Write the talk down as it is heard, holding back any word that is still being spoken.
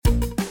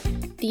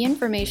The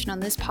information on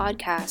this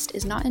podcast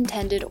is not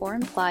intended or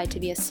implied to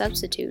be a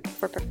substitute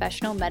for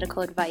professional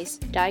medical advice,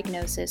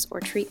 diagnosis, or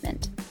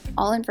treatment.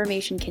 All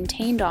information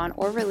contained on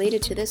or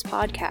related to this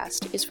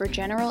podcast is for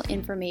general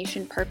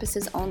information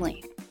purposes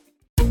only.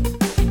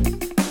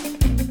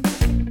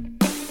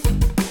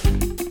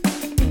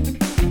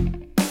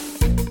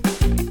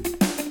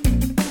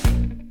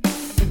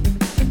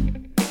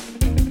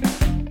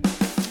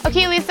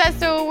 Okay, Lisa,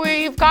 so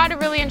we've got a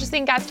really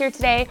interesting guest here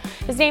today.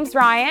 His name's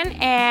Ryan,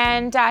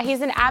 and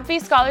he's an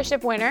AbbVie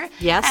Scholarship winner.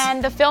 Yes.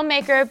 And the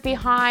filmmaker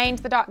behind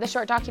the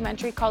short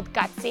documentary called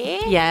Gutsy.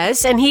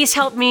 Yes, and he's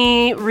helped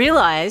me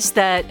realize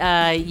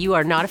that you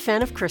are not a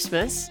fan of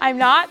Christmas. I'm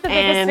not the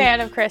biggest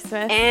fan of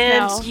Christmas.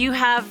 And no. you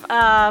have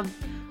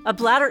a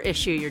bladder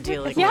issue you're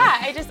dealing with. Yeah,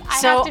 I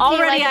So have to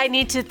already be I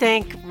need to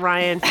thank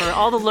Ryan for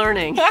all the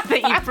learning that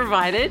you've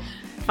provided,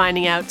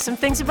 finding out some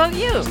things about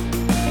you.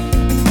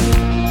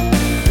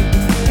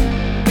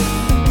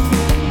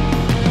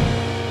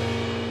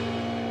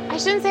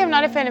 I shouldn't say I'm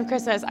not a fan of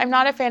Christmas. I'm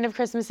not a fan of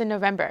Christmas in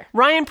November.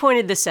 Ryan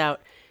pointed this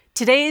out.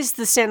 Today is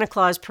the Santa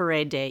Claus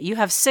parade day. You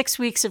have 6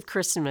 weeks of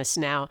Christmas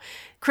now.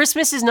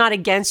 Christmas is not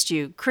against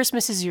you.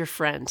 Christmas is your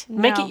friend.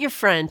 Make it your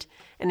friend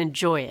and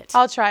enjoy it.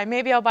 I'll try.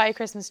 Maybe I'll buy a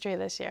Christmas tree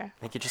this year.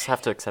 I think you just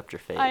have to accept your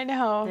fate. I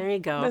know. There you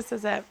go. This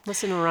is it.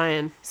 Listen to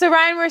Ryan. So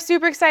Ryan, we're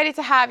super excited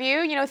to have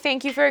you.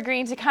 Thank you for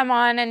agreeing to come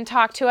on and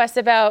talk to us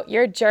about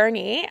your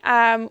journey.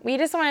 We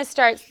just want to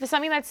start,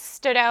 something that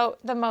stood out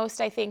the most,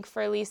 I think,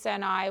 for Lisa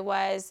and I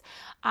was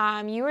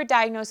you were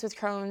diagnosed with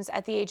Crohn's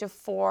at the age of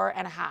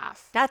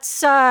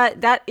 4.5.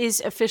 That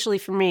is officially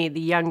for me the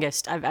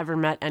youngest I've ever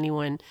met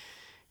anyone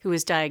who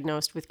was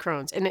diagnosed with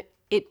Crohn's. And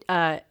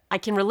I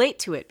can relate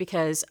to it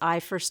because I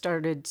first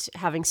started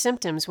having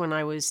symptoms when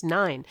I was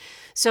 9.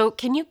 So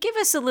can you give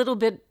us a little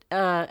bit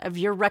of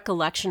your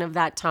recollection of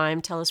that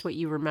time? Tell us what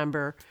you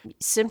remember,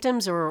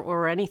 symptoms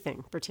or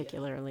anything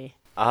particularly.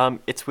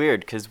 It's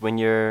weird because when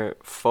you're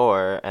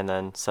 4 and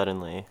then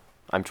suddenly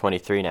I'm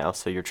 23 now,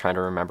 so you're trying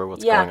to remember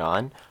what's going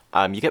on,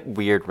 you get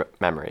weird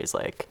memories.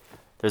 Like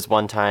there's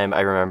one time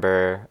I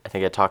remember, I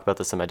think I talked about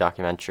this in my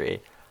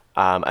documentary,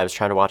 I was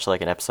trying to watch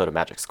like an episode of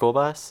Magic School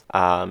Bus.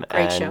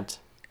 Great show.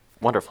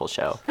 Wonderful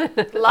show.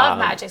 Love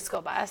Magic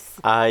School Bus.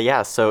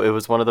 Yeah, so it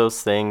was one of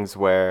those things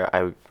where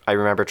I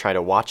remember trying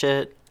to watch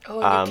it,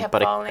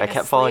 but I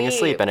kept falling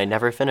asleep and I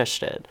never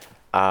finished it.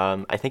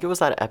 I think it was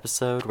that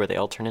episode where they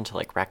all turn into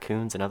like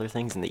raccoons and other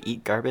things and they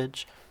eat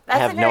garbage. I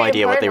have no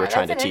idea what they were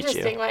trying to teach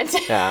you.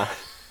 Yeah.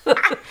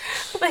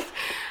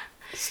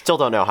 Still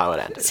don't know how it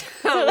ended.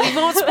 We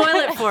won't spoil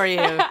it for you.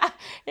 You're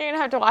going to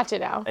have to watch it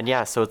now. And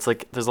yeah, so it's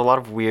like there's a lot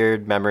of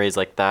weird memories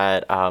like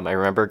that. I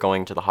remember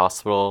going to the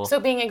hospital. So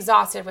being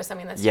exhausted was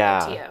something that's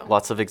weird to you.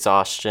 Lots of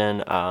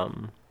exhaustion.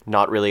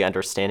 Not really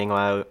understanding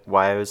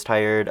why I was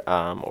tired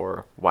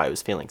or why I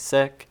was feeling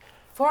sick.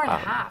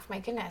 4.5, my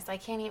goodness, I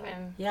can't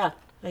even. Yeah,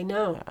 I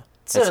know. Yeah.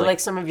 So like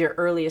some of your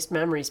earliest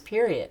memories,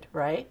 period,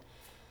 right?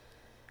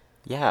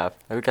 Yeah,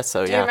 I would guess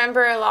so, Do you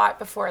remember a lot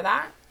before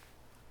that?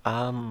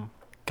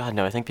 God,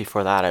 no, I think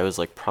before that I was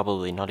like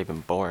probably not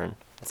even born.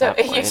 So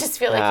you just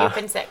feel like you've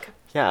been sick?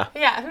 Yeah.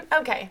 Yeah,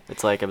 okay.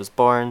 It's like I was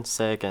born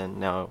sick and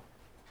now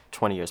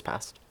 20 years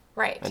passed.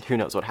 Right. And who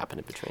knows what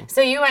happened in between.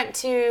 So you went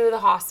to the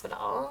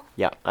hospital?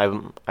 Yeah,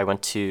 I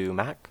went to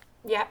Mac.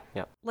 Yeah.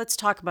 Yeah. Let's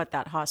talk about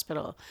that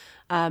hospital.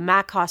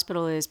 Mac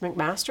Hospital is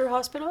McMaster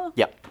Hospital?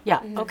 Yeah.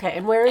 Yeah, okay.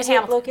 And where is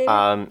it located?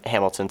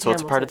 Hamilton. So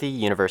it's a part of the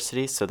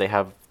university. So they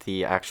have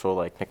the actual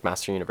like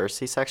McMaster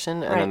University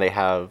section, and then they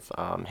have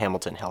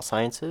Hamilton Health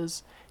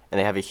Sciences, and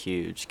they have a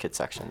huge kid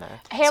section there.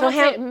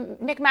 Hamilton,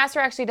 McMaster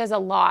actually does a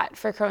lot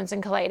for Crohn's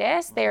and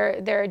colitis.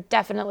 They're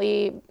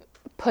definitely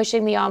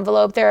pushing the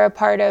envelope. They're a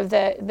part of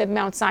the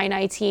Mount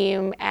Sinai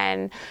team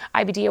and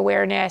IBD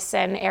awareness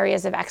and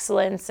areas of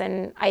excellence,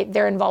 and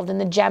they're involved in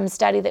the GEM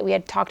study that we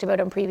had talked about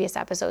in previous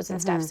episodes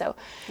and stuff. So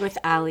with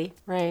Ali,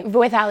 right?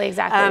 With Ali,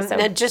 exactly.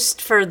 Now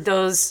just for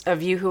those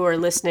of you who are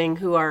listening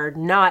who are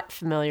not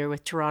familiar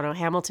with Toronto,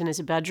 Hamilton is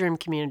a bedroom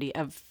community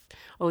of,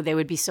 they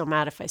would be so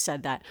mad if I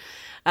said that.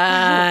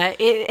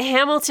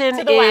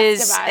 Hamilton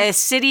is a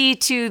city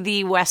to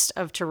the west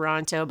of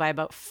Toronto by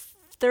about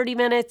 30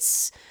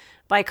 minutes.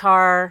 By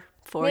car,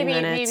 40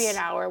 minutes. Maybe an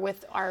hour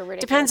with our ridiculous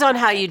Depends on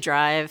traffic. how you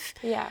drive.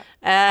 Yeah.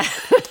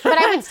 But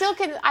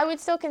I would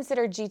still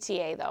consider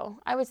GTA though.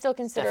 I would still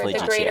consider Definitely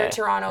the GTA. greater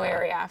Toronto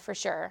area for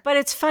sure. But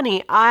it's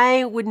funny.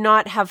 I would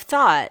not have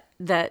thought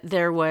that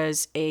there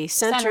was a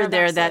center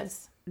there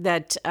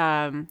that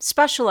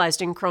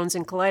specialized in Crohn's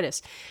and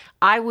colitis.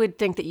 I would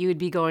think that you would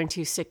be going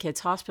to Sick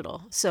Kids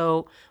Hospital.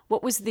 So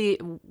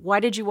why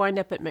did you wind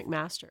up at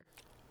McMaster?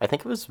 I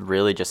think it was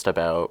really just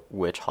about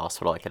which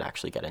hospital I could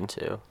actually get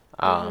into.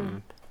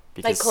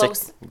 Like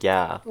close?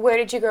 Yeah. Where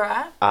did you grow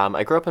up?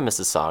 I grew up in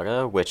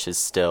Mississauga, which is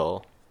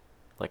still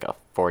like a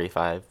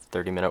 45,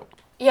 30-minute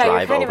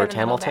drive over to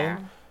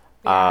Hamilton.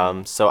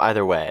 Yeah. So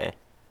either way,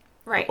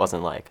 it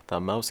wasn't like the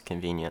most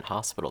convenient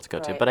hospital to go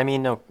to. But I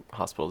mean, no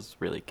hospital is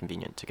really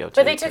convenient to go to.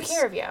 But they took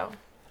care of you.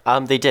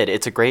 They did.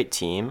 It's a great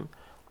team.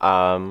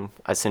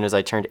 As soon as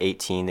I turned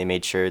 18, they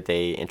made sure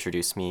they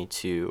introduced me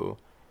to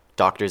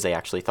doctors they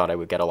actually thought I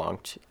would get along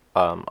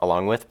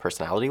with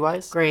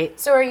personality-wise. Great.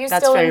 So are you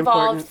That's still very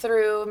involved important.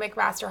 through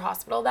McMaster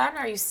Hospital then?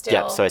 Are you still?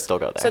 Yeah, so I still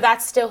go there. So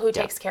that's still who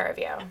takes care of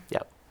you.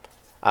 Yep.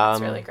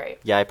 That's really great.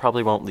 Yeah, I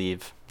probably won't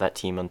leave that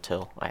team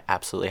until I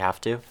absolutely have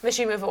to. Unless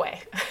you move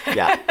away.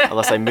 Yeah,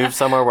 unless I move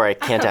somewhere where I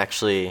can't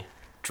actually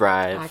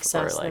drive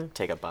Access or like them.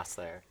 take a bus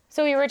there.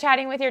 So we were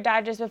chatting with your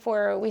dad just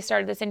before we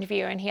started this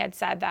interview, and he had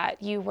said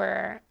that you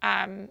were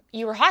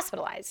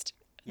hospitalized,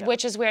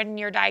 which is when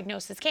your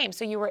diagnosis came.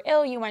 So you were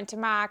ill, you went to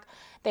Mac,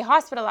 they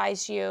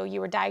hospitalized you, you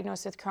were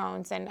diagnosed with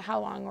Crohn's, and how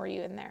long were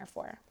you in there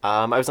for?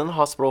 I was in the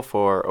hospital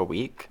for a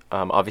week.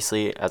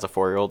 Obviously, as a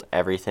 4-year-old,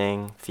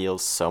 everything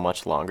feels so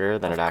much longer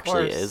than it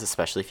actually course. is,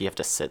 especially if you have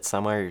to sit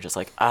somewhere. You're just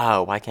like,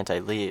 oh, why can't I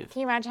leave?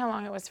 Can you imagine how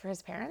long it was for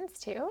his parents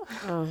too?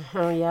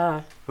 Oh,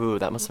 yeah. Ooh,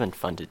 that must have been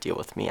fun to deal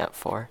with me at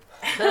 4.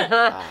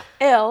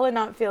 Ill and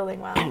not feeling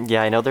well.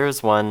 Yeah, I know there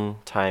was one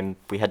time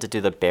we had to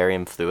do the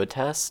barium fluid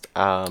test.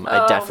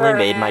 I definitely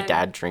made my man.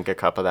 dad drink a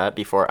cup of that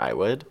before I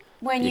would.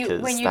 When you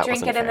because drink that it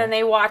wasn't and fair. then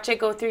they watch it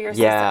go through your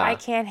system, Yeah. I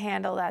can't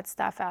handle that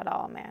stuff at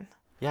all, man.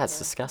 Yeah, it's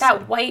disgusting.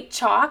 That white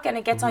chalk and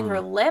it gets on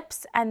your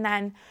lips, and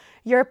then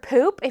your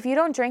poop, if you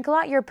don't drink a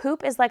lot, your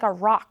poop is like a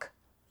rock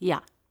Yeah.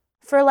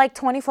 for like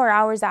 24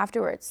 hours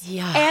afterwards.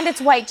 Yeah. And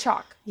it's white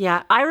chalk.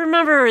 Yeah, I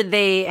remember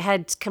they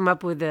had come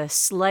up with a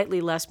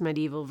slightly less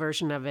medieval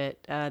version of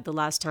it the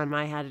last time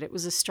I had it. It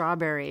was a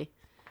strawberry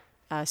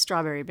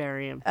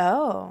barium.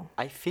 Oh.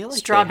 I feel like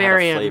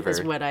Strawberry they had a flavor.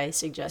 is what I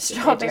suggested.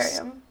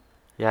 Strawberry.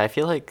 Yeah, I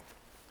feel like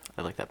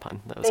I like that pun.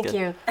 That was Thank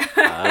good.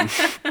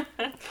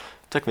 you.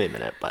 Took me a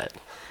minute, but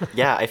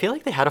yeah, I feel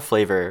like they had a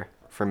flavor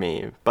for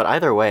me. But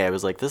either way, I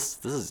was like, this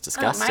is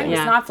disgusting. was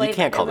Yeah. not You flavored.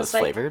 can't call It was this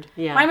like- flavored.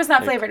 Yeah. Mine was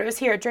not flavored. It was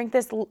here. Drink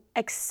this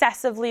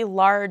excessively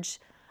large.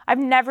 I've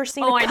never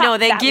seen Oh, a I cup know.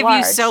 They that give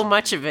large. you so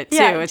much of it, too.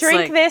 Yeah, It's drink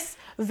like, this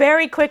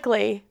very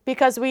quickly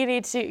because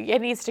it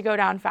needs to go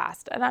down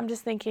fast. And I'm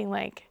just thinking,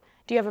 like,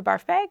 do you have a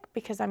barf bag?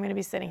 Because I'm going to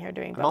be sitting here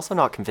doing I'm both. also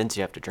not convinced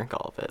you have to drink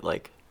all of it.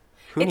 Like,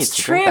 who needs It's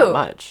to true. drink that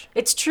much?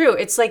 It's true.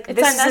 It's like It's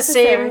this is the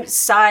same unnecessary.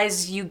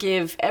 size you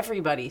give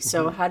everybody.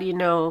 So how do you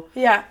know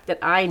Yeah. that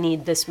I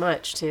need this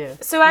much too?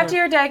 So after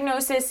your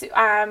diagnosis,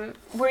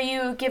 were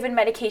you given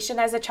medication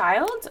as a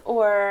child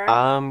or?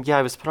 Yeah,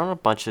 I was put on a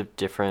bunch of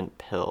different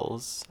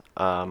pills.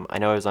 I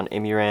know I was on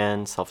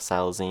Imuran,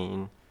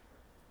 sulfasalazine,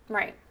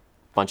 Right.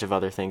 a bunch of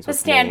other things The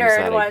with names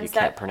standard that you ones can't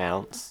that-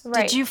 pronounce.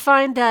 Right. Did you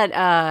find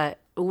that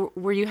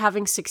were you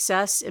having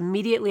success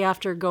immediately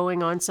after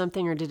going on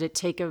something, or did it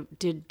take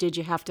did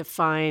you have to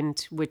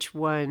find which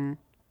one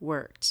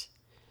worked?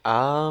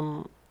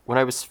 When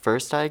I was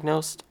first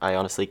diagnosed, I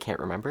honestly can't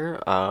remember.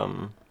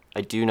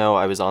 I do know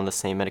I was on the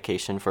same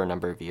medication for a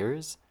number of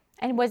years.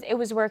 And it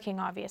was working,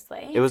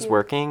 obviously. It was You-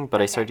 working,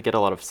 but I started to get a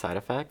lot of side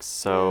effects.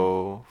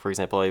 So, for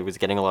example, I was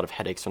getting a lot of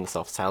headaches from the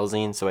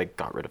sulfasalazine, so I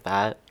got rid of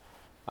that,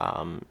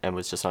 and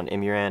was just on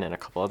Imuran and a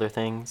couple other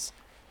things.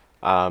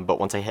 But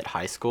once I hit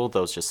high school,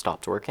 those just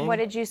stopped working. What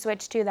did you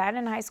switch to then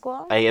in high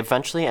school? I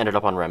eventually ended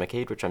up on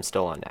Remicade, which I'm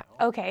still on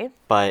now. Okay.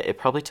 But it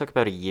probably took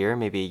about a year,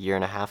 maybe a year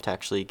and a half to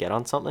actually get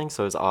on something,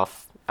 so I was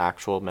off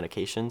actual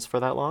medications for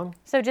that long.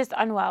 So just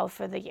unwell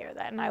for the year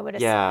then, I would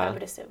assume. Yeah. I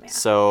would assume, yeah.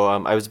 So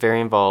I was very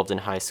involved in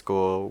high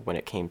school when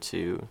it came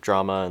to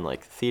drama and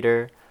like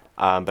theater.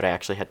 But I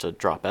actually had to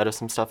drop out of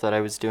some stuff that I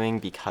was doing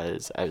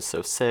because I was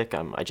so sick.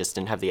 I just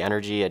didn't have the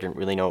energy. I didn't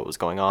really know what was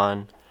going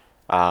on.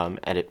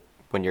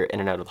 When you're in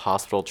and out of the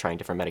hospital trying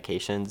different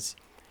medications,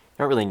 you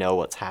don't really know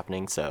what's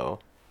happening. So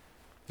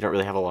you don't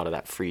really have a lot of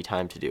that free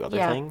time to do other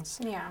Yeah. things.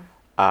 Yeah.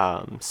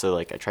 So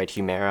like I tried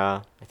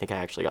Humira. I think I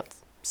actually got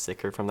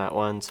sicker from that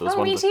one. So it was Oh,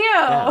 one me of the, too.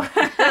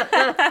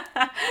 Yeah.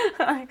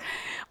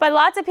 But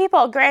lots of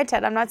people,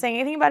 granted, I'm not saying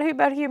anything about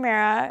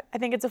Humira. I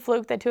think it's a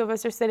fluke that two of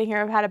us are sitting here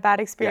have had a bad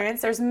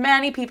experience. There's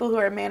many people who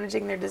are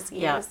managing their disease.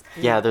 Yeah.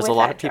 Yeah, there's a with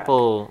lot that of drug.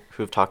 people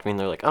who've talked to me and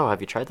they're like, "Oh,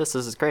 have you tried this?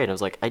 This is great." And I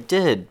was like, "I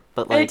did,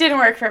 but And like it didn't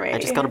work for me. I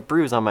just got a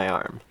bruise on my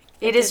arm."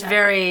 It is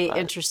very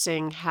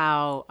interesting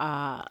how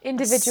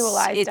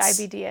Individualized it's-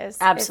 IBD is.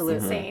 absolutely.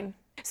 It's insane.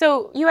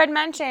 So you had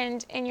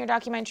mentioned in your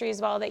documentary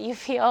as well that you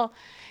feel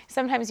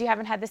sometimes you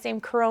haven't had the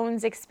same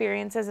Crohn's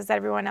experiences as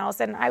everyone else.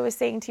 And I was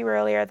saying to you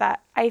earlier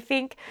that I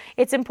think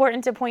it's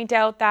important to point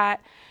out the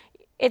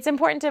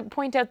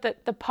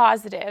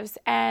positives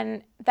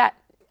and that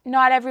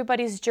not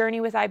everybody's journey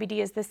with IBD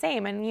is the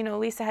same. And, you know,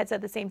 Lisa had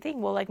said the same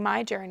thing. Well, like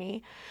my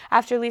journey,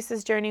 after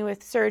Lisa's journey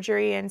with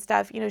surgery and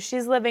stuff, you know,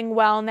 she's living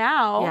well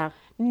now, Yeah.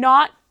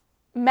 not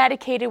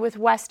medicated with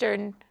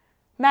Western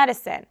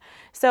medicine.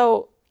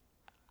 So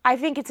I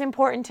think it's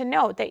important to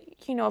note that,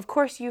 you know, of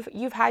course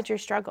you've had your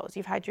struggles.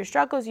 You've had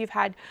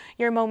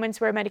your moments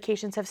where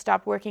medications have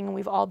stopped working, and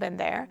we've all been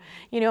there.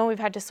 You know, we've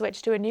had to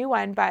switch to a new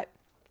one, but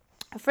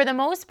for the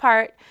most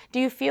part, do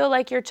you feel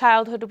like your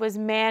childhood was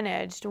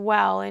managed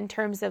well in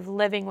terms of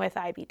living with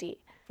IBD?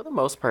 For the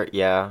most part,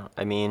 yeah.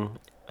 I mean,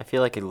 I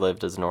feel like I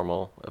lived as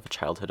normal of a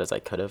childhood as I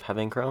could have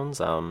having Crohn's.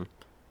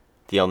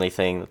 The only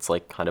thing that's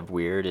like kind of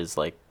weird is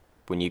like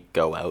when you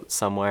go out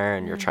somewhere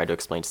and you're trying to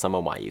explain to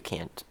someone why you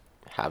can't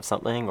have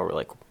something or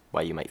like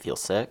why you might feel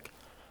sick.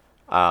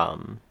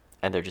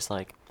 and they're just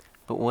like,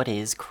 but what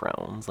is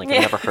Crohn's? Like,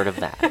 I've never heard of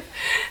that.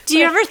 Do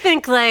you ever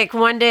think, like,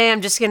 one day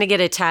I'm just going to get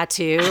a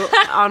tattoo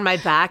on my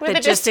back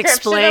that just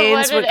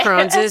explains what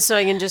Crohn's is, so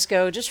I can just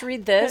go, just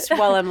read this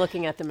while I'm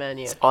looking at the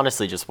menu? It's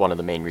honestly just one of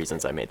the main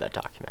reasons I made that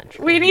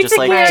documentary. We need just to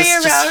like, carry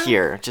just around.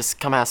 here.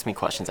 Just come ask me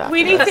questions after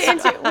We need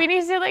this.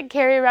 to like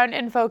carry around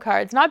info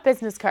cards, not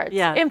business cards.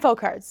 Yeah. Info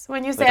cards.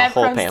 When you say Like a I have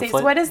whole Crohn's disease,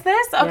 pamphlet? what is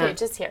this? Okay, Yeah.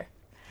 just here.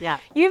 Yeah.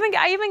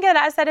 I even get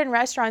asked that in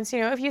restaurants.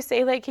 If you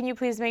say like, can you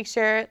please make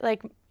sure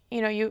like,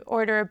 you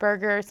order a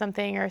burger or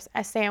something or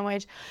a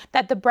sandwich,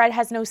 that the bread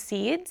has no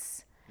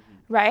seeds,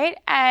 right?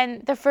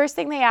 And the first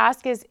thing they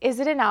ask is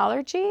it an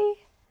allergy?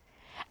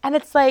 And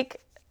it's like,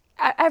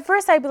 at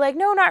first I'd be like,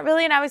 no, not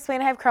really. And I would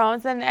explain I have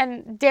Crohn's.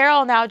 And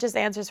Daryl now just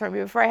answers for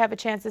me before I have a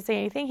chance to say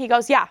anything. He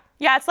goes, yeah,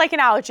 it's like an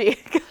allergy.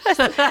 Because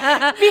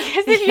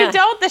if you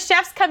don't, the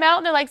chefs come out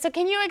and they're like, so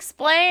can you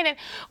explain? And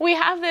we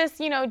have this,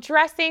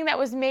 dressing that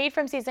was made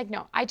from seeds. Like,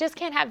 no, I just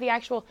can't have the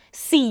actual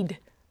seed.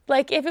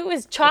 Like if it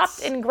was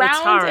chopped and ground. It's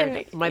hard.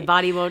 And My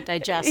body won't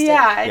digest it.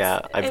 yeah,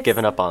 I've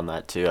given up on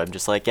that too. I'm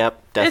just like,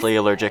 yep, deathly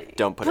allergic.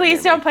 Don't put it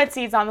Please near don't me. put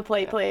seeds on the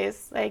plate,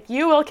 please. Like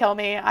you will kill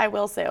me. I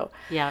will sue.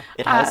 Yeah.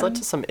 It has led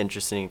to some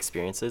interesting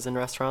experiences in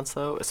restaurants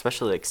though,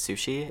 especially like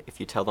sushi. If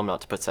you tell them not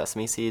to put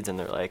sesame seeds and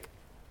they're like,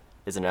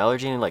 is it an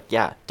allergy? And you're like,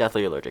 yeah,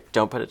 deathly allergic.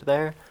 Don't put it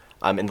there.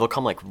 And they'll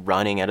come like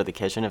running out of the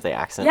kitchen if they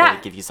accidentally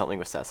give you something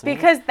with sesame.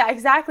 Because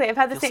exactly, I've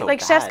had the Feels same, so like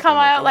chefs bad. come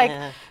I'm out like,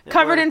 like it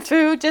covered in worked.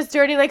 food, just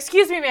dirty, like,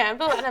 excuse me, ma'am.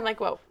 And I'm like,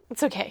 whoa,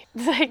 it's okay.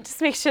 Like, just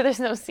make sure there's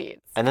no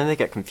seeds. And then they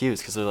get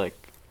confused because they're like,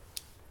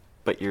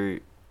 but you're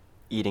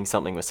eating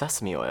something with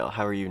sesame oil.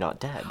 How are you not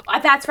dead?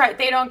 That's right.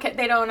 They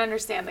don't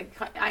understand.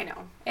 I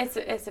know. It's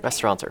a pain.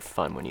 Restaurants are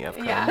fun when you have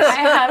Crohn's. Yeah, I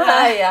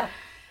have.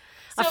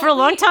 Yeah. For a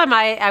long time,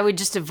 I would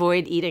just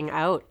avoid eating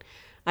out.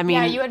 I mean,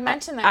 Yeah, you had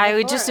mentioned that I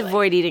would before, just like-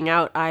 avoid eating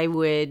out. I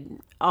would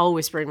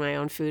always bring my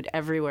own food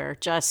everywhere,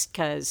 just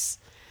because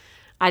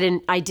I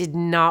did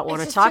not want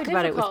to just talk too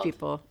about it with difficult.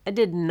 people. I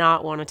did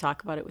not want to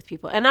talk about it with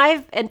people,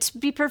 and to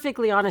be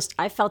perfectly honest,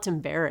 I felt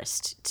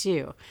embarrassed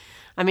too.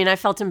 I mean, I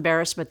felt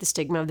embarrassed about the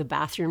stigma of the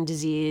bathroom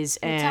disease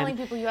Telling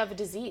people you have a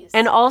disease.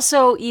 and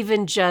also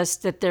even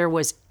just that there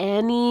was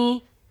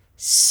any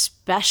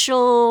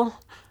special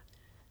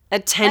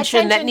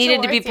attention that Attention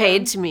needed to be towards you.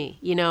 paid to me,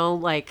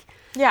 like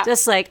Yeah.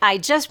 just like I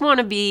just want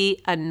to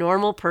be a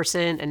normal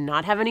person and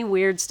not have any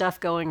weird stuff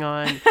going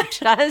on.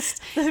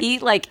 Just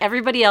eat like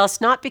everybody else,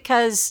 not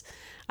because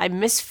I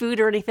miss food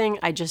or anything.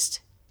 I just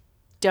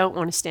don't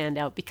want to stand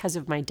out because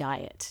of my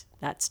diet.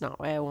 That's not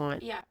why I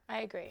want Yeah, I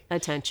agree.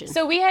 attention.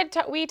 So we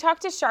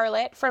talked to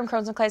Charlotte from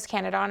Crohn's and Colitis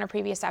Canada on a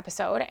previous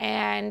episode,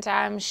 and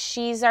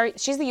she's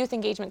the youth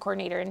engagement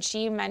coordinator, and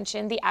she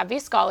mentioned the AbbVie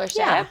Scholarship,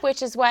 Yeah.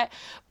 which is what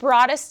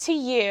brought us to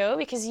you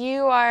because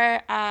you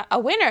are a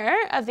winner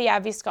of the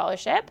AbbVie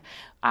Scholarship,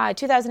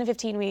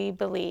 2015, we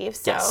believe.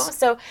 Yes.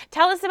 So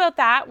tell us about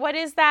that. What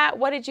is that?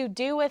 What did you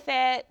do with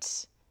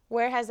it?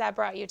 Where has that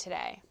brought you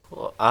today?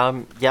 Well,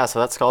 so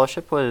that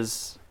scholarship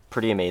was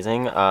pretty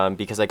amazing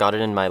because I got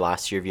it in my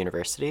last year of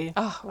university.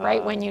 Oh,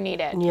 right when you need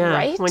it. yeah,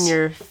 Right. when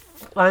your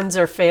funds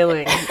are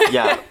failing.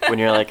 Yeah, when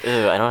you're like,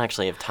 I don't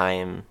actually have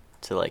time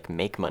to like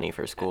make money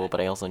for school,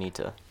 but I also need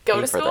to Go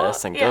pay to for school?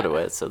 this and Yeah. go to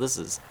it. So this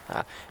is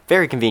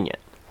very convenient.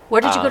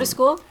 Where did you go to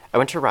school? I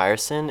went to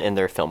Ryerson in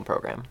their film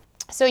program.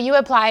 So you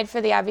applied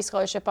for the AbbVie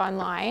Scholarship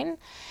online,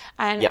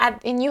 and Yeah.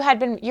 and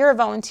you're a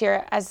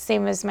volunteer as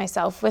same as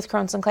myself with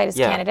Crohn's and Colitis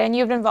Yeah. Canada, and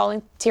you've been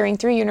volunteering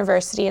through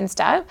university and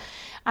stuff.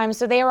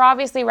 So they were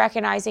obviously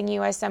recognizing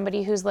you as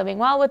somebody who's living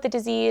well with the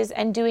disease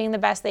and doing the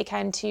best they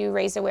can to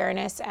raise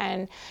awareness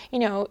and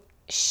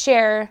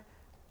share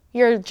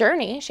your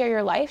journey, share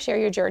your life, share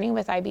your journey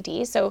with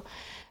IBD. So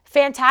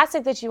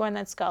fantastic that you won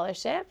that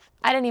scholarship.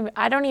 I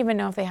don't even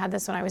know if they had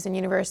this when I was in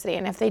university,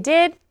 and if they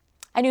did,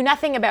 I knew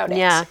nothing about it.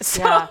 Yeah,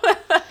 So, yeah.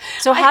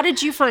 So how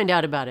did you find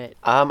out about it?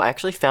 I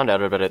actually found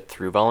out about it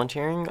through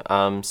volunteering.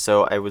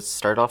 So I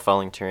started off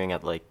volunteering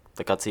at like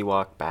the Gutsy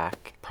Walk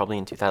back probably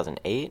in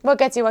 2008. What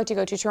gets you out to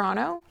go to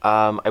Toronto?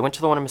 I went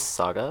to the one in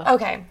Mississauga.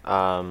 Okay.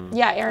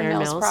 Yeah, Erin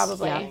Mills, Mills,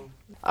 probably.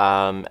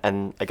 yeah.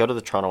 And I go to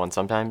the Toronto one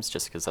sometimes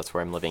just because that's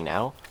where I'm living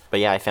now. But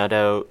yeah, I found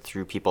out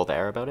through people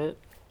there about it.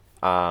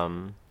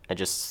 And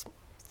just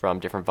from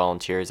different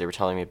volunteers, they were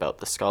telling me about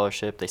the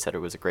scholarship. They said it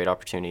was a great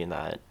opportunity and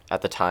that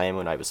at the time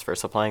when I was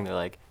first applying, they're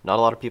like, not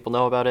a lot of people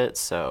know about it.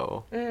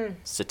 So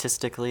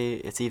statistically,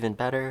 it's even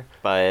better.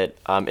 But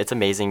it's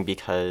amazing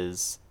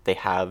because they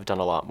have done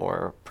a lot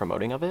more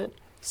promoting of it.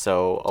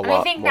 So a lot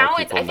more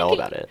people know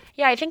about it.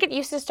 Yeah, I think it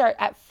used to start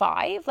at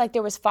 5. Like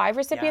there was 5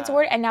 recipients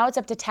awarded, and now it's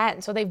up to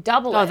 10. So they've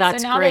doubled it.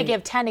 that's so now great. they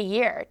give 10 a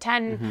year,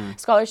 10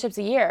 scholarships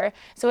a year.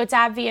 So it's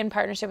AbbVie in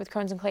partnership with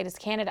Crohn's and Colitis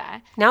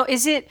Canada. Now,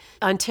 is it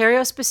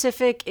Ontario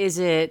specific? Is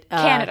it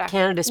Canada.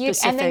 Canada You- and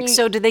specific? then you-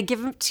 So do they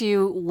give them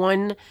to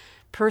one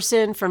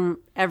person from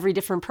every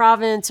different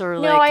province, or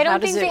No, like I how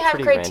don't does think it? they have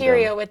pretty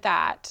criteria random. with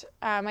that.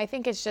 I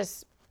think it's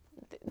just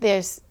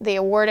they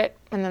award it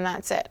and then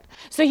that's it.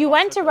 So you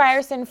went to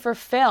Ryerson for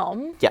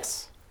film.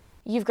 Yes.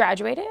 You've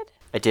graduated?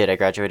 I did. I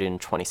graduated in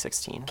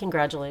 2016.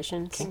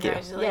 Congratulations. Thank you.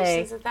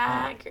 Congratulations Yay. at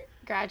that.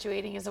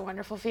 Graduating is a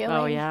wonderful feeling.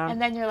 Oh, yeah.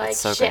 And then you're like,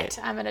 so shit, great.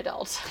 I'm an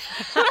adult.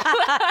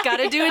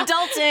 Gotta do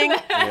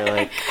adulting. And you're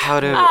like, how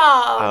to...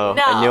 Oh,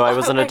 no. I knew I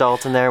was an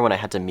adult in there when I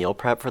had to meal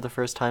prep for the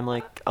first time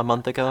like a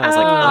month ago. I was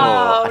like,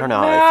 I don't know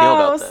how I feel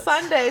about this.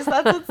 Sundays.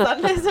 That's what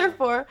Sundays are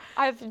for.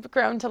 I've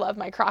grown to love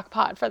my crock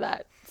pot for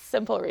that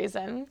simple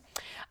reason.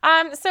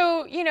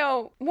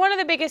 So, one of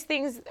the biggest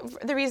things,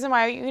 the reason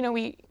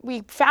why,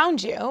 we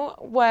found you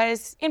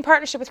was in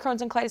partnership with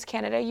Crohn's and Colitis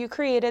Canada. You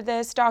created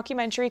this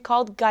documentary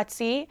called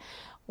Gutsy.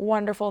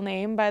 Wonderful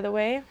name, by the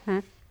way.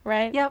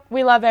 Right? Yep.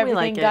 We love We everything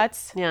like it.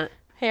 guts. Yeah.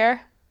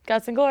 Here.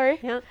 Guts and glory.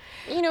 Yeah.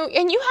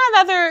 And you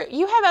have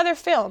other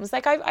films.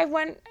 Like I've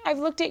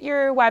looked at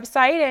your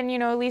website, and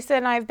Lisa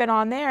and I have been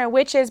on there,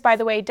 which is, by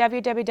the way,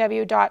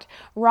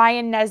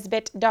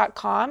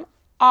 www.ryannesbitt.com.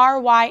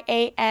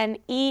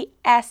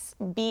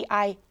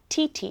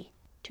 RYANESBITT.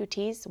 2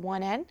 T's,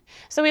 1 N.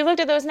 So we looked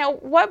at those. Now,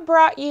 what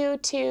brought you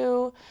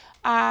to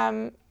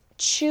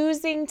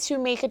choosing to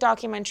make a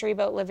documentary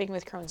about living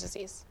with Crohn's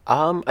disease?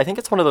 I think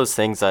it's one of those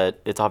things that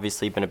it's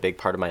obviously been a big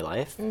part of my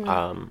life.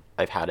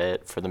 I've had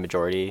it for the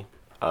majority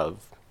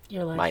of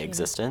Your life, my yeah.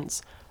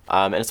 existence.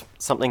 And it's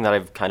something that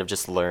I've kind of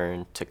just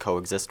learned to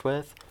coexist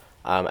with.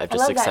 I've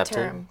just I love accepted.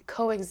 that term,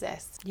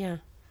 coexist. Yeah.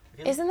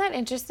 Isn't that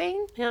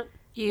interesting? Yeah.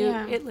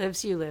 It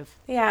lives, you live.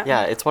 Yeah.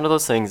 Yeah, it's one of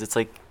those things. It's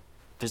like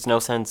there's no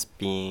sense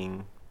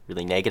being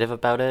really negative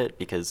about it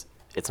because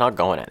it's not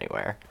going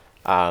anywhere.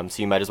 So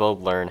you might as well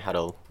learn how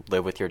to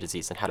live with your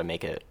disease and how to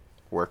make it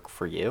work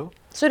for you.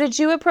 So did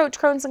you approach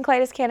Crohn's and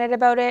Colitis Canada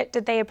about it?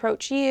 Did they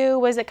approach you?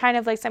 Was it kind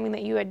of like something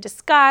that you had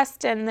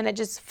discussed and then it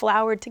just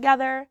flowered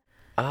together?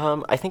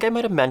 I think I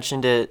might have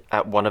mentioned it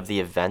at one of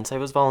the events I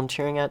was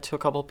volunteering at to a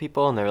couple of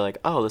people, and they were like,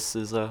 "Oh, this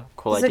is a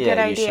cool This is a idea.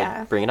 good You idea."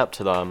 should bring it up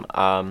to them."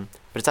 But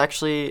it's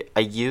actually, I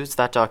used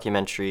that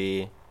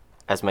documentary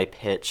as my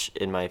pitch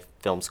in my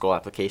film school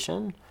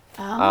application.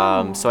 So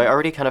I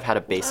already kind of had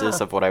a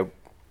basis of what I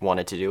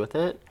wanted to do with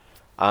it.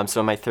 So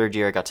in my third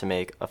year, I got to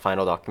make a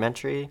final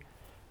documentary,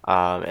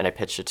 and I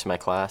pitched it to my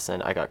class,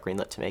 and I got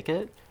greenlit to make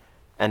it.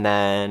 And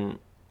then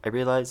I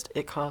realized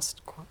it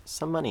cost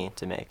some money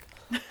to make.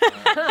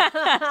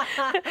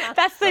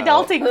 That's the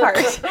adulting part.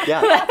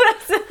 Yeah.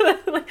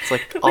 It's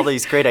like all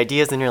these great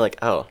ideas, and you're like,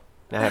 oh,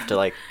 now I have to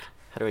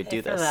how do I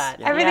do this? that.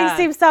 Yeah. Everything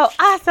seems so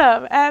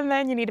awesome. And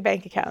then you need a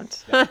bank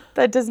account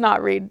that does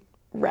not read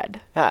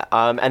red. Yeah.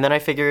 And then I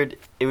figured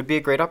it would be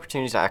a great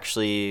opportunity to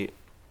actually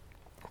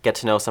get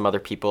to know some other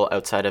people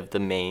outside of the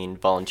main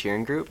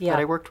volunteering group Yeah. that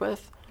I worked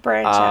with.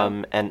 Branch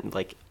out. And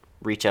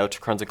reach out to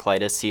Crohn's and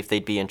Colitis, see if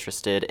they'd be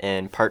interested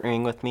in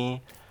partnering with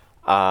me,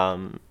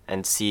 and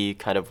see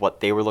kind of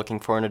what they were looking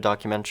for in a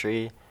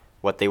documentary,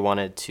 what they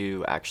wanted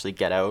to actually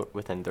get out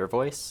within their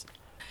voice.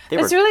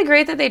 It's really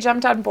great that they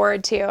jumped on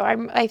board too.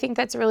 I think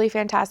that's really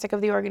fantastic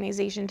of the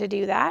organization to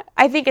do that.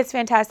 I think it's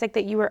fantastic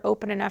that you were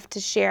open enough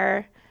to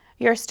share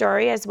your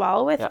story as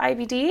well with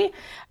IBD.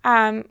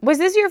 Was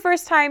this your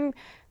first time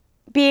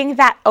being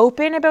that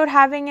open about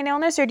having an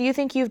illness, or do you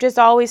think you've just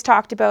always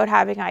talked about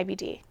having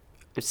IBD?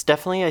 It's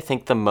definitely, I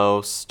think, the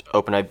most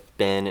open I've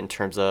been in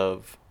terms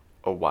of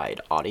a wide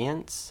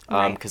audience,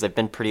 Right. because I've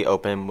been pretty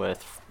open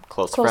with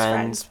close Close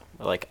friends.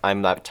 Like,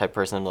 I'm that type of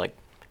person, like,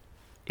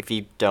 if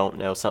you don't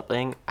know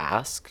something,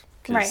 ask,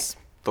 because Right.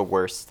 the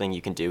worst thing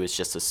you can do is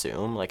just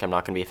assume. Like, I'm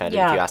not going to be offended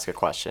Yeah. if you ask a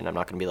question. I'm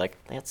not going to be like,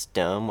 that's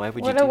dumb, why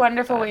would you What do a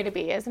wonderful that? way to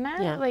be, isn't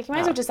it? Yeah. Like, you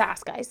might as well just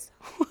ask, guys.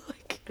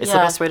 It's Yeah.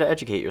 the best way to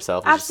educate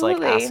yourself, is just,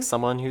 Absolutely. ask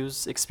someone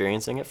who's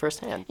experiencing it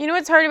firsthand. You know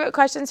what's hard about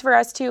questions for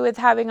us too with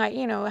having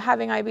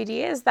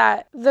IBD is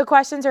that the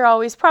questions are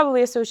always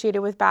probably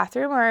associated with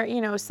bathroom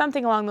or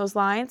something along those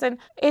lines, and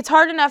it's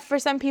hard enough for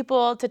some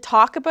people to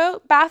talk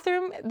about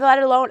bathroom, let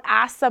alone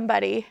ask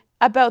somebody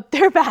about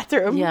their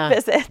bathroom Yeah.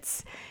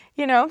 visits.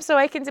 So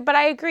but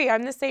I agree.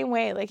 I'm the same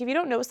way. Like if you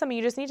don't know something,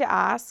 you just need to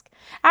ask.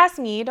 Ask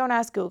me. Don't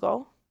ask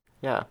Google.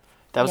 Yeah.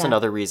 That was Yeah.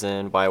 another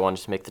reason why I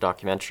wanted to make the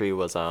documentary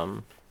was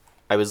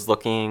I was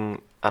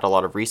looking at a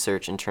lot of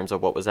research in terms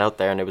of what was out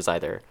there, and it was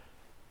either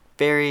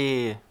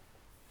very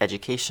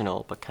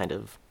educational but kind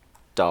of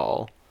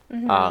dull,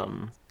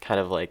 kind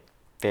of like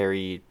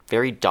very,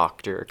 very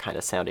doctor kind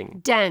of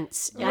sounding.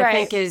 Dense, I Right.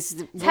 think,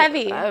 is It's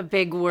heavy. a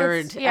big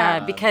word. yeah.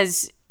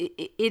 Because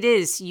it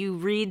is. You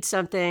read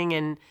something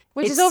and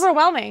Which is it's-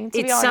 overwhelming, to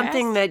be It's honest.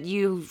 something that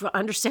you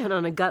understand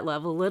on a gut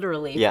level,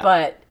 literally. Yeah.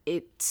 But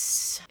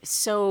it's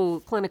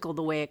so clinical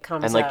the way it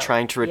comes And like out.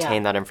 trying to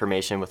retain Yeah. that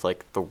information with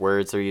like the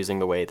words they're using,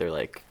 the way they're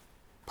like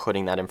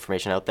putting that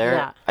information out there.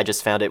 Yeah. I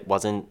just found it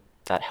wasn't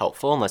that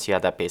helpful unless you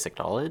had that basic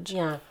knowledge.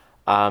 Yeah.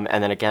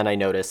 And then again, I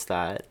noticed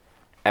that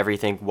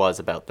everything was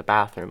about the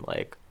bathroom.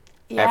 Like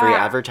every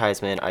Yeah.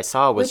 advertisement I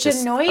saw was Which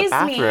just annoys a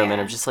bathroom, me.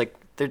 and I'm just like,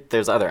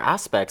 there's other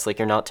aspects. Like,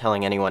 you're not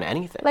telling anyone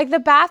anything. Like, the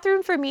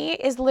bathroom for me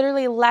is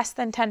literally less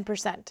than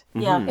 10%.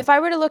 Yeah. If I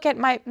were to look at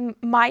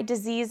my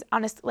disease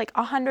on like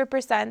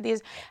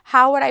 100%,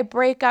 how would I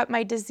break up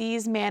my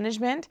disease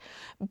management?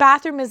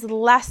 Bathroom is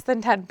less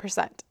than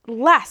 10%.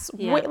 Less.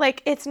 Yeah.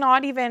 Like, it's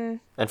not even.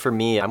 And for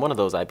me, I'm one of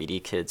those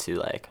IBD kids who,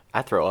 like,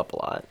 I throw up a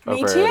lot.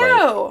 Me over, too.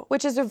 like,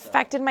 Which has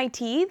affected my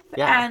teeth.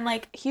 Yeah. And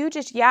like huge.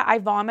 I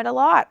vomit a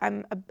lot.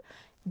 I'm a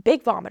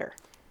big vomiter.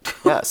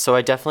 yeah, so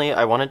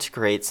I wanted to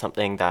create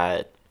something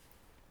that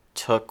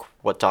took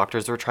what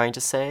doctors were trying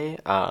to say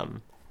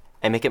and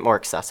make it more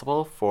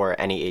accessible for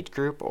any age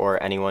group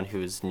or anyone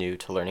who's new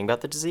to learning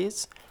about the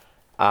disease.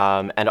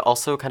 And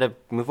also kind of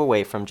move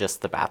away from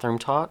just the bathroom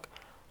talk.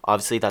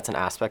 Obviously, that's an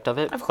aspect of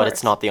it, but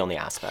it's not the only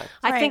aspect.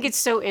 I think it's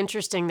so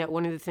interesting that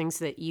one of the things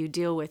that you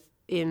deal with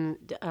in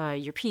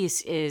your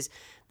piece is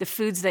the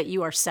foods that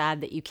you are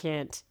sad that you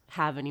can't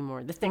have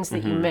anymore, the things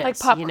that you miss, Like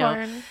popcorn. you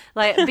know,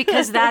 like,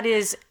 because that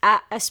is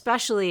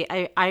especially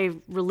I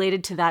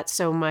related to that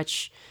so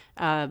much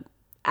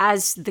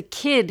as the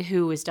kid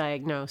who was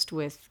diagnosed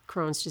with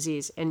Crohn's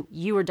disease, and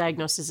you were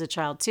diagnosed as a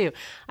child too.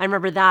 I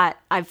remember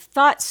that. I've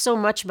thought so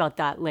much about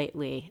that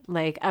lately,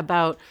 like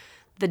about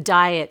the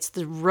diets,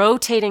 the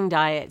rotating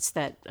diets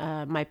that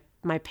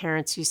my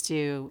parents used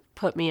to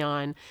put me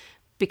on,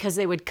 because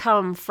they would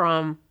come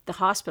from the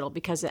hospital.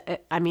 Because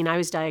I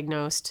was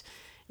diagnosed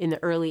in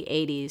the early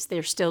 80s.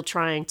 They're still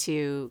trying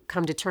to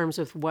come to terms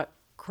with what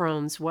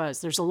Crohn's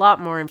was. There's a lot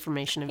more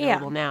information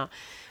available now.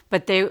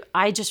 But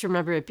I just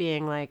remember it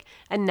being like,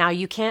 and now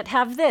you can't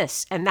have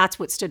this. And that's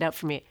what stood out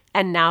for me.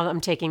 And now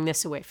I'm taking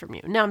this away from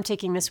you. Now I'm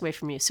taking this away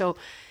from you. So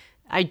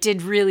I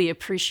did really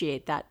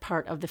appreciate that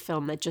part of the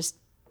film that just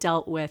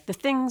dealt with the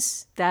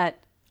things that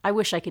I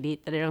wish I could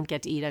eat that I don't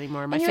get to eat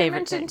anymore. My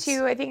favorite things.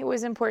 Too, I think it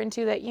was important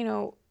too that,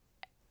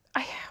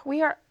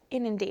 we are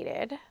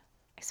inundated,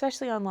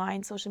 especially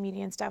online, social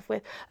media and stuff,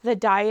 with the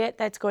diet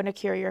that's going to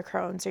cure your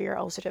Crohn's or your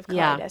ulcerative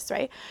colitis,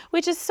 right?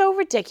 Which is so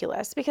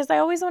ridiculous, because I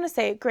always want to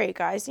say, great,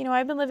 guys,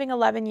 I've been living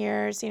 11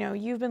 years,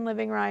 you've been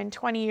living, Ryan,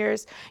 20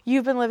 years.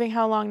 You've been living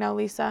how long now,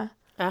 Lisa?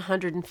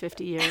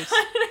 150 years.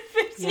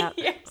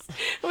 150 years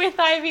with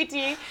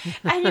IBD.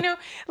 And,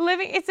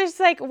 living, it's just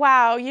like,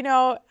 wow,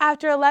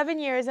 after 11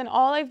 years and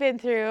all I've been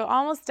through,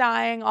 almost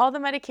dying, all the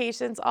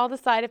medications, all the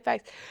side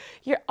effects,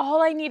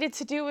 all I needed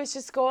to do was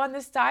just go on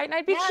this diet and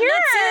I'd be cured.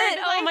 That's it.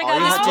 Oh my God. All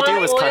you had to do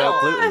was cut out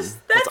gluten.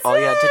 That's all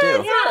you had to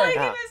do.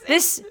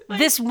 Yeah.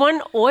 This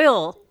one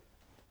oil,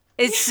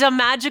 it's a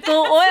magical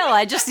oil.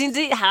 I just need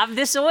to have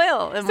this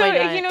oil in my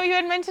diet. You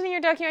had mentioned in your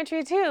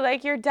documentary too,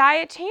 like your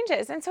diet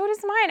changes, and so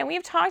does mine. And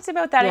we've talked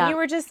about that. Yeah. And you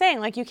were just saying,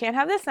 like, you can't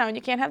have this now, and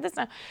you can't have this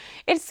now.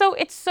 It's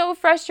so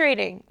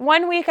frustrating.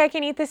 One week I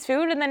can eat this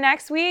food, and the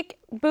next week,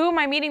 boom,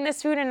 I'm eating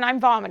this food and I'm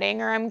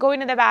vomiting, or I'm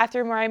going to the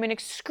bathroom, or I'm in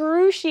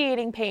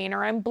excruciating pain,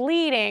 or I'm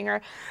bleeding,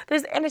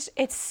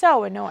 it's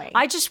so annoying.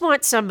 I just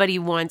want somebody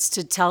once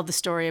to tell the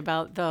story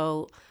about,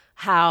 though,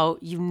 how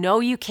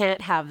you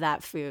can't have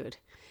that food,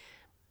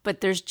 but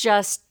there's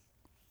just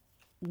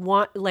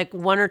one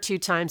or two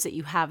times that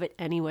you have it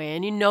anyway,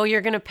 and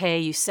you're going to pay.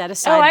 You set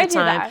aside the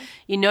time. That.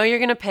 You're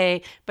going to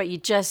pay, but you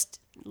just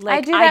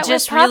I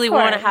just really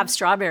want to have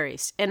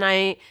strawberries, and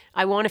I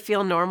want to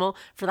feel normal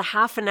for the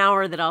half an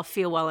hour that I'll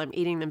feel while I'm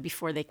eating them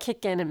before they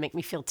kick in and make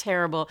me feel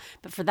terrible.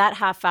 But for that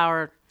half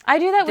hour, I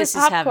do that with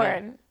popcorn.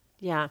 Heaven.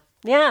 Yeah.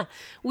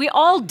 We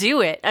all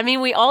do it. I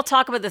mean, we all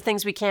talk about the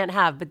things we can't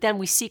have, but then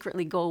we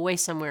secretly go away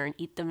somewhere and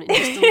eat them in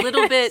just a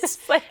little bit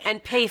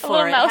and pay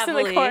for it mouse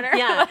heavily. in the corner.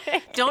 Yeah.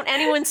 Don't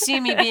anyone see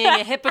me being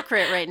a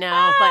hypocrite right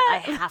now, but I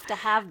have to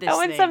have this. And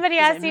when somebody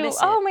asks you,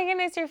 oh my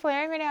goodness, you're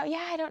flaring right now.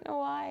 Yeah, I don't know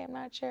why. I'm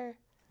not sure.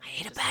 I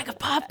ate a bag of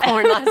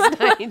popcorn last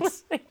night.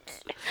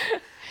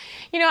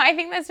 I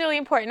think that's really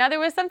important. Now, there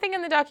was something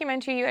in the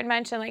documentary you had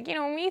mentioned, like,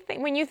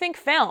 when you think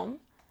film.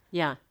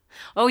 Yeah.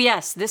 Oh,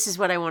 yes. This is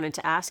what I wanted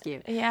to ask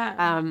you.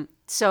 Yeah.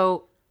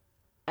 So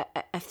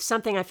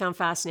something I found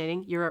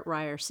fascinating, you're at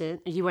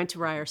Ryerson. You went to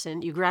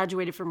Ryerson. You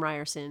graduated from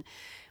Ryerson.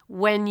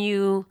 When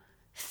you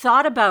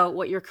thought about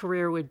what your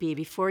career would be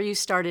before you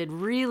started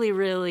really,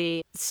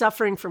 really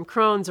suffering from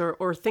Crohn's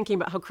or thinking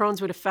about how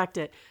Crohn's would affect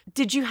it,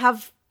 did you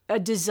have a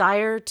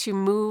desire to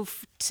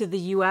move to the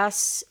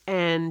U.S.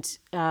 and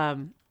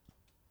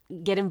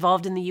get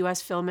involved in the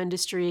U.S. film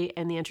industry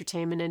and the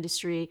entertainment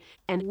industry?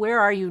 And where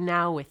are you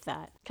now with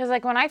that? Because,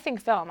 when I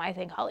think film, I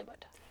think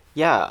Hollywood.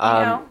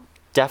 Yeah,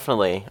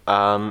 definitely.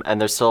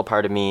 And there's still a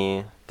part of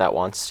me that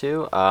wants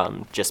to,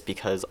 just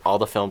because all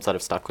the films that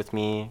have stuck with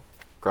me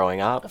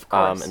growing up,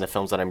 and the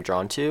films that I'm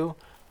drawn to,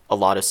 a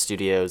lot of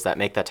studios that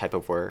make that type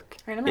of work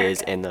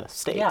is in the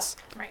States.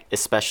 Yeah. Right.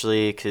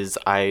 Especially because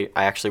I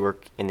actually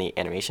work in the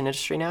animation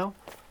industry now.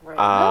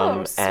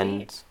 Right.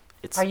 And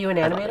it's. Are you an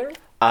animator?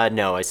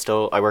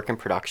 No, I work in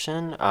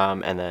production,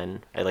 and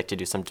then I like to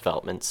do some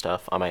development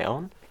stuff on my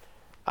own.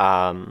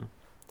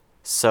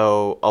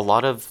 So a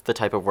lot of the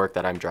type of work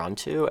that I'm drawn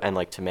to and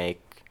like to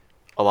make,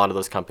 a lot of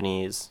those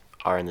companies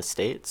are in the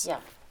States. Yeah.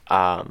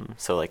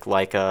 So like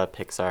Laika,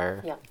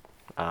 Pixar,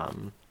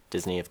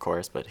 Disney, of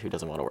course, but who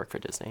doesn't want to work for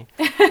Disney?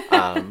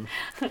 I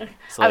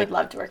would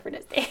love to work for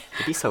Disney.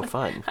 It'd be so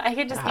fun. I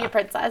could just be a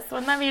princess.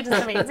 Wouldn't that be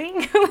just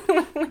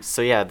amazing?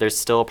 So yeah, there's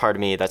still a part of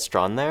me that's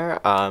drawn there,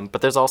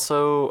 but there's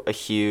also a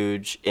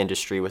huge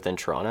industry within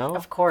Toronto.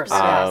 Of course,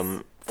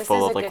 yes. This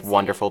full is of a like good city.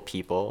 wonderful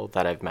people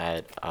that I've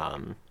met.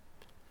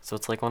 So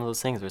it's like one of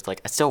those things where it's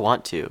like I still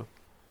want to,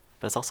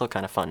 but it's also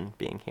kind of fun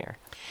being here.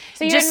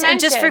 So you had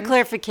Just for mentioned-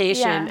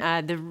 clarification,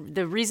 Yeah.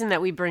 the reason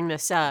that we bring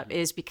this up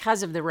is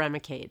because of the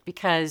Remicade.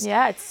 Because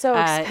Yeah, it's so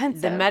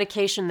expensive. the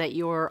medication that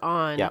you're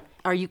on. Yeah.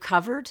 Are you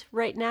covered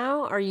right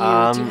now? Do you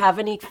have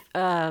any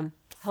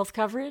health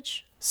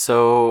coverage?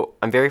 So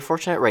I'm very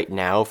fortunate right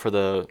now for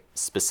the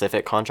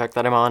specific contract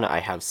that I'm on. I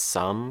have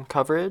some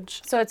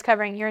coverage. So it's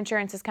covering, your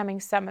insurance is covering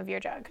some of your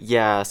drug.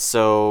 Yeah,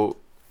 so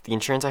the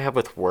insurance I have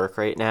with work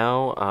right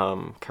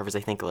now covers,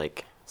 I think,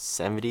 like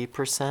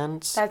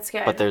 70%. That's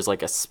good. But there's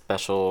like a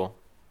special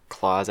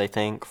clause, I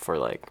think, for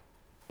like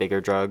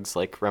bigger drugs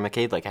like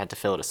Remicade. Like I had to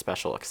fill out a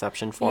special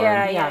exception form.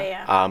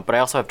 Yeah. But I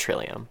also have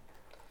Trillium.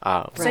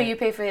 So you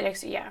pay for the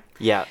extra, yeah.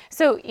 Yeah.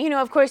 So,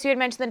 of course, you had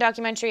mentioned the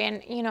documentary,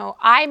 and,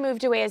 I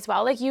moved away as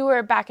well. Like, you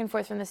were back and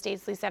forth from the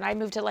States, Lisa, and I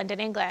moved to London,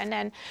 England,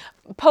 and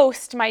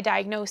post my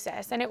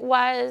diagnosis. And it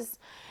was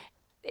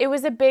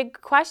a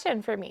big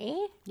question for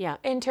me. Yeah.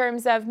 In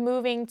terms of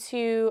moving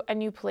to a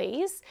new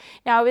place.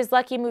 Now, I was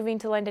lucky moving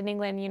to London,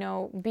 England,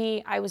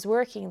 I was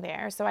working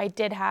there, so I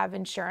did have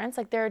insurance.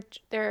 Like,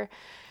 their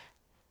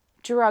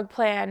drug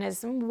plan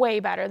is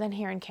way better than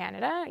here in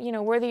Canada.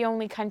 We're the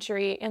only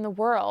country in the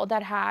world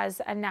that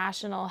has a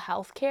national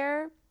health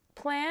care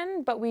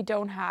plan, but we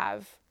don't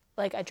have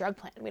like a drug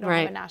plan. We don't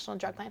have a national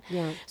drug plan.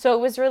 Yeah. So it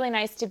was really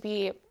nice to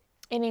be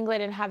in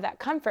England and have that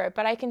comfort.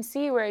 But I can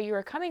see where you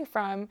were coming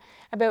from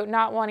about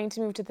not wanting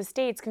to move to the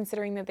States,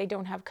 considering that they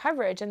don't have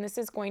coverage. And this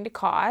is going to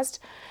cost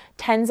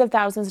tens of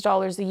thousands of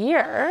dollars a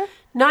year.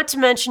 Not to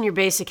mention your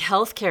basic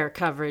health care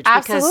coverage,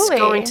 Absolutely. because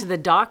going to the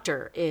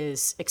doctor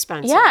is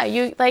expensive.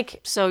 Yeah,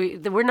 So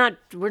we're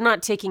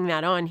not taking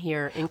that on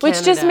here in Canada.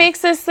 which just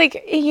makes us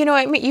like,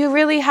 you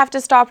really have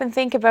to stop and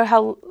think about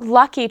how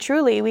lucky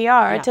truly we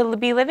are to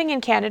be living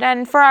in Canada.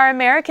 And for our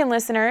American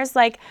listeners,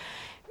 like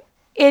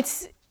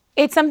it's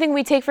something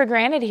we take for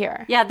granted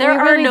here. Yeah, there We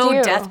are really no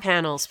do. death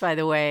panels, by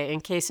the way, in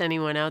case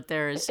anyone out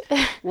there is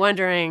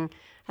wondering,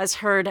 has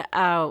heard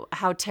how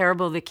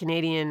terrible the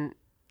Canadian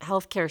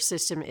healthcare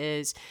system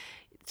is.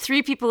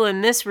 3 people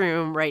in this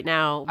room right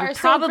now Are would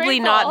so probably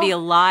not be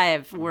grateful.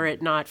 alive were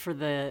it not for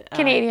the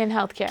Canadian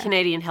healthcare.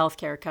 Canadian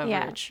healthcare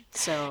coverage.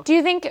 So Do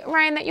you think,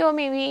 Ryan, that you'll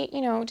maybe,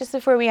 just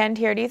before we end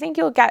here, do you think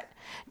you'll get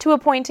to a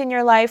point in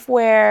your life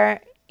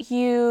where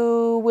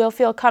you will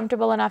feel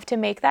comfortable enough to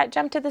make that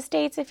jump to the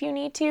States if you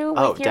need to with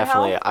Oh, your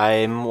definitely. health?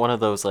 I'm one of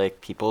those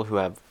like people who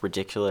have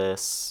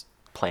ridiculous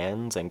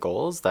plans and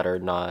goals that are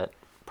not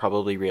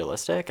probably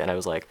realistic. And I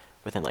was like,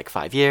 within like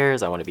 5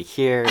 years, I want to be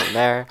here and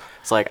there.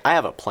 So like, I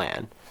have a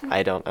plan.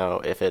 I don't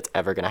know if it's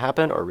ever going to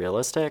happen or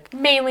realistic.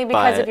 Mainly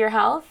because of but, your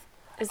health?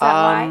 Is that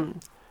why?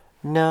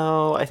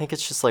 No, I think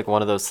it's just like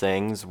one of those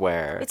things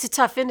where it's a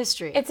tough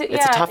industry. it's a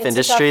tough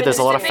industry. There's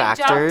a lot of It's a big jump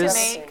to factors,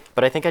 make.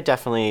 but I think I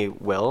definitely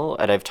will.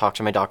 And I've talked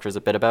to my doctors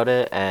a bit about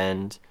it.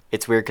 And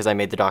it's weird because I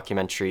made the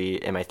documentary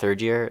in my 3rd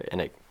year and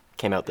it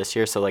came out this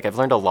year. So like I've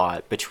learned a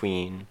lot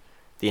between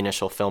the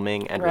initial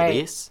filming and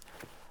release.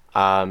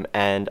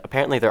 And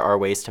apparently there are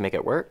ways to make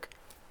it work.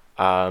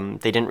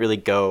 They didn't really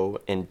go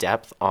in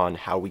depth on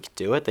how we could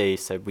do it. They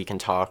said we can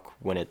talk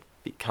when it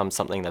becomes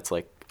something that's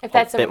like If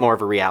that's a bit more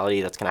of a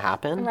reality that's going to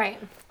happen. Right.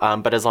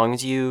 But as long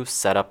as you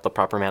set up the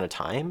proper amount of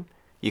time,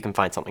 you can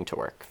find something to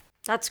work.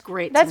 That's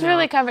great. That's to know.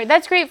 really comforting.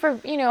 That's great for,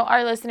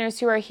 our listeners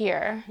who are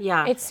here.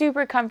 Yeah. It's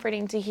super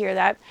comforting to hear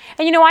that.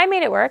 And, I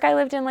made it work. I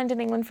lived in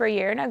London, England for a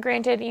year. Now,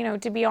 granted,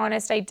 to be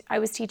honest, I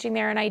was teaching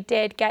there and I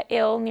did get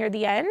ill near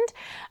the end.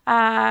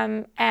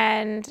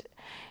 And,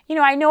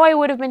 I know I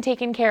would have been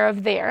taken care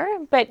of there,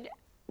 but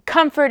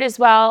comfort as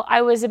well.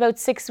 I was about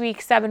 6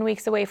 weeks, 7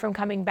 weeks away from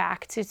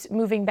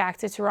moving back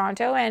to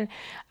Toronto. And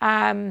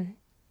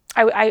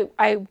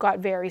I got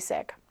very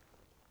sick.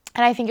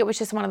 And I think it was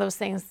just one of those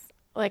things,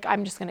 like,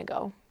 I'm just going to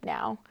go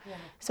now. Yeah.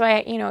 So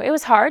it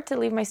was hard to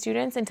leave my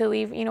students and to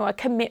leave, a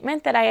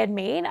commitment that I had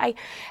made.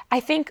 I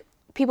think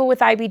people with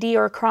IBD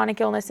or chronic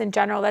illness in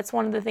general, that's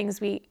one of the things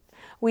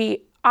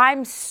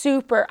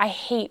I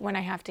hate when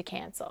I have to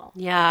cancel.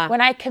 Yeah.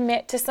 When I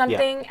commit to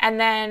something and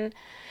then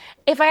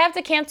if I have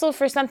to cancel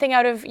for something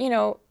out of,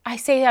 I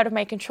say out of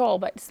my control,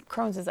 but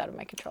Crohn's is out of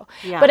my control.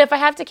 Yeah. But if I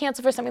have to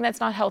cancel for something that's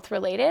not health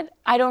related,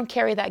 I don't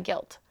carry that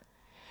guilt.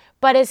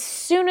 But as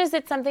soon as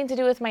it's something to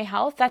do with my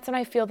health, that's when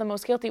I feel the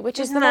most guilty, which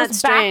is Isn't the that most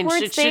strange?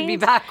 backwards It thing. should be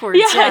backwards.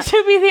 Yeah, it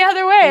should be the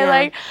other way. Yeah.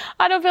 Like,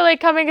 I don't feel like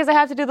coming because I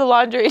have to do the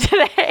laundry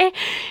today.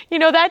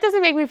 That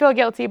doesn't make me feel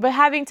guilty. But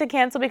having to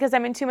cancel because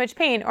I'm in too much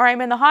pain or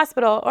I'm in the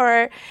hospital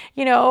or,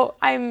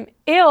 I'm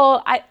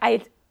ill,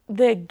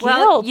 the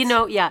guilt.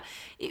 Well,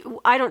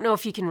 I don't know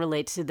if you can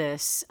relate to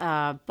this,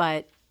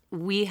 but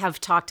we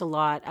have talked a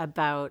lot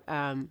about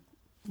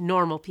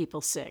normal people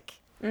sick.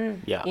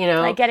 Yeah. You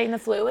know, like getting the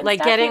flu and like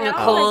stuff, getting you a know?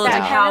 cold, like that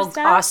and kind how of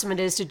stuff. awesome it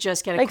is to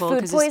just get a Like cold. food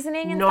 'Cause it's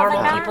poisoning and stuff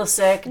normal like that? people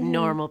sick,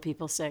 normal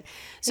people sick.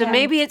 So Yeah.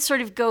 maybe it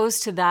sort of goes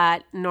to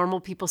that normal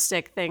people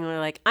sick thing where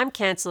like, I'm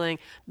canceling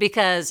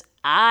because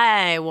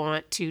I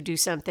want to do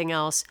something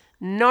else.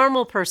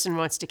 Normal person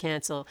wants to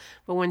cancel.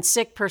 But when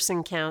sick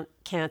person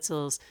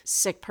cancels,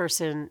 sick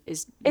person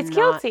is It's not,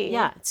 guilty.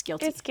 Yeah, it's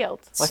guilty. It's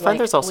guilt. Well, I It's find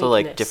there's also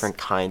like weakness. different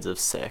kinds of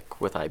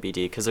sick with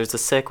IBD because there's a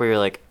sick where you're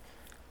like,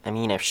 I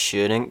mean, I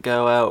shouldn't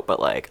go out, but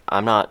like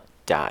I'm not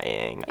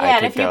dying. I Yeah, and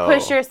could if you go.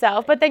 push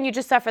yourself, but then you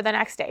just suffer the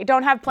next day.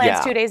 Don't have plans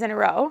Yeah. 2 days in a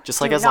row.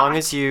 Just like Do as long not.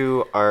 as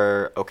you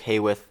are okay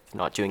with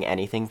not doing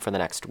anything for the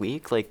next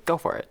week, like go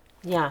for it.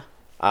 Yeah.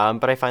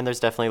 But I find there's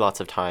definitely lots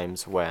of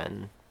times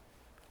when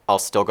I'll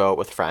still go out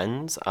with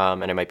friends,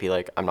 and it might be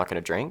like I'm not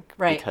gonna drink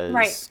Right. because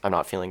Right. I'm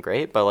not feeling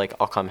great, but like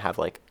I'll come have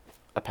like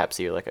a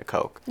Pepsi or like a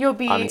Coke. You'll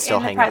be and still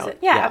in the hang present.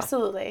 out. Yeah,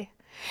 absolutely.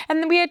 And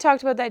then we had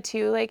talked about that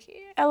too. Like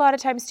a lot of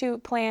times too,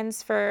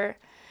 plans for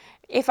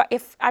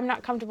if I'm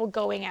not comfortable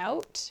going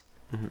out,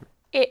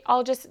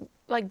 I'll just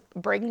like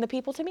bring the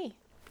people to me.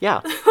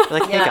 Yeah.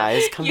 Like, hey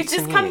guys, come You to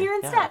just me. come here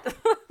Yeah. instead.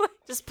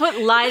 Just put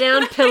lie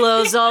down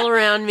pillows all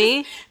around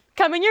me.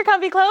 Come in your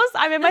comfy clothes.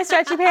 I'm in my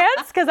stretchy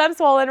pants because I'm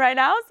swollen right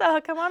now.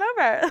 So come on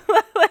over.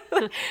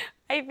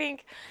 I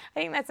think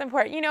that's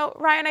important. You know,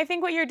 Ryan, I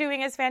think what you're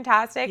doing is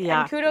fantastic.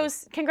 Yeah. And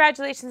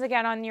congratulations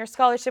again on your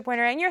scholarship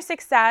winner and your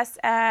success.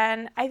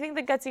 And I think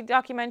the Gutsy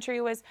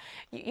documentary was,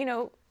 you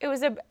know, it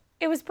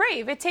was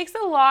brave. It takes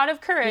a lot of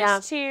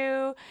courage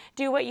to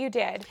do what you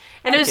did.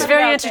 And it was put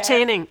very out there.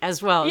 entertaining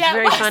as well. It was Yeah,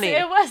 very funny.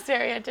 It was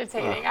very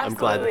entertaining. I'm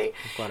glad Absolutely.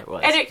 it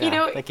was. And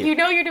Yeah, thank you. you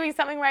know you're doing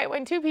something right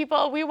when two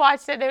people, we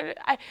watched it,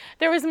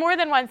 there was more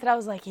than once that I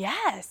was like,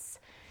 yes,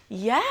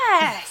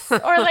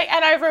 or like,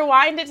 and I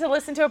rewinded to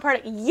listen to a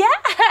part of,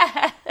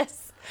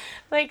 yes,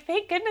 like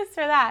thank goodness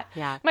for that.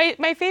 Yeah.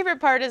 My favorite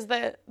part is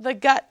the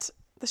gut,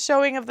 the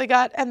showing of the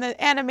gut and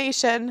the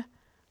animation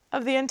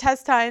of the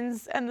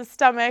intestines and the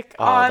stomach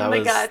on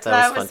the gut.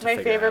 That was fun to my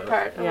figure favorite out.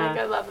 part. I'm Yeah. like,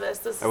 I love this.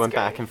 This is I went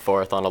great. back and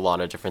forth on a lot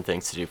of different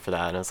things to do for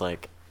that, and I was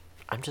like,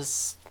 I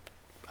just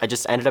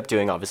ended up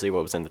doing obviously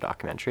what was in the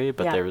documentary,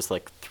 but Yeah. there was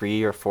like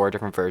 3 or 4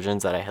 different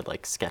versions that I had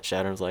like sketched out,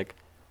 and I was like,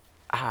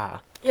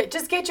 Yeah,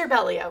 just get your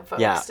belly out,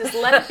 folks. Yeah. Just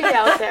let it be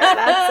out there.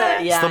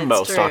 That's it. Yeah, it's the it's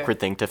most true.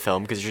 awkward thing to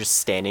film because you're just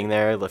standing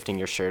there lifting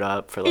your shirt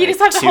up for like You just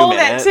have to 2 hold it,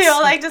 minutes. too,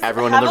 like, just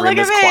everyone have in a the room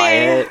look is at me.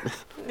 quiet,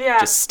 Yeah.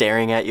 just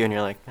staring at you, and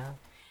you're like, no.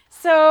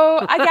 So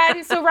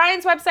again,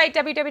 Ryan's website,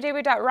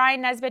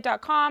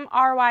 www.ryannesbitt.com,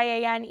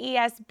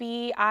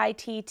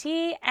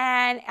 RyanEsbitt,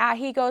 and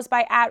he goes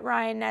by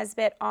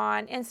 @RyanNesbitt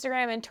on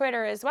Instagram and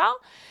Twitter as well.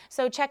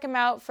 So check him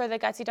out for the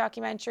Gutsy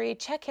documentary.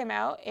 Check him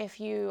out if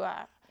you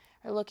are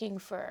looking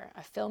for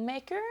a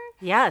filmmaker.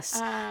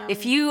 Yes.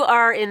 If you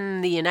are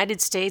in the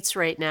United States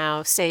right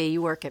now, say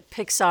you work at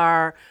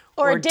Pixar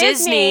Or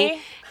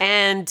Disney,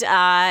 and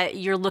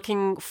you're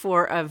looking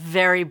for a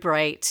very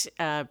bright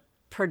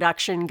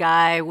production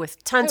guy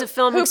with tons of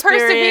film who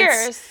experience.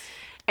 perseveres.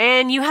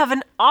 And you have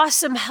an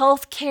awesome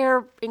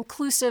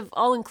all-inclusive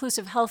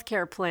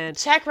healthcare plan.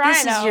 Check Ryan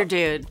This is out. your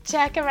dude.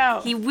 Check him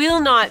out. He will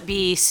not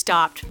be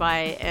stopped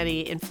by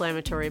any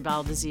inflammatory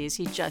bowel disease.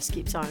 He just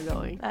keeps on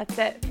going. That's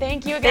it.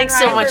 Thank you again, Thanks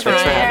so Ryan, much, for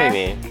Ryan.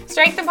 being Thanks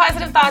for here. having me. Strength and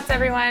positive thoughts,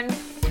 everyone.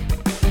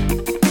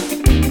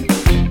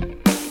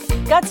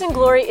 Guts and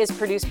Glory is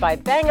produced by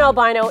Bang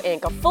Albino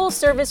Inc., a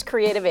full-service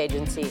creative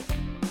agency.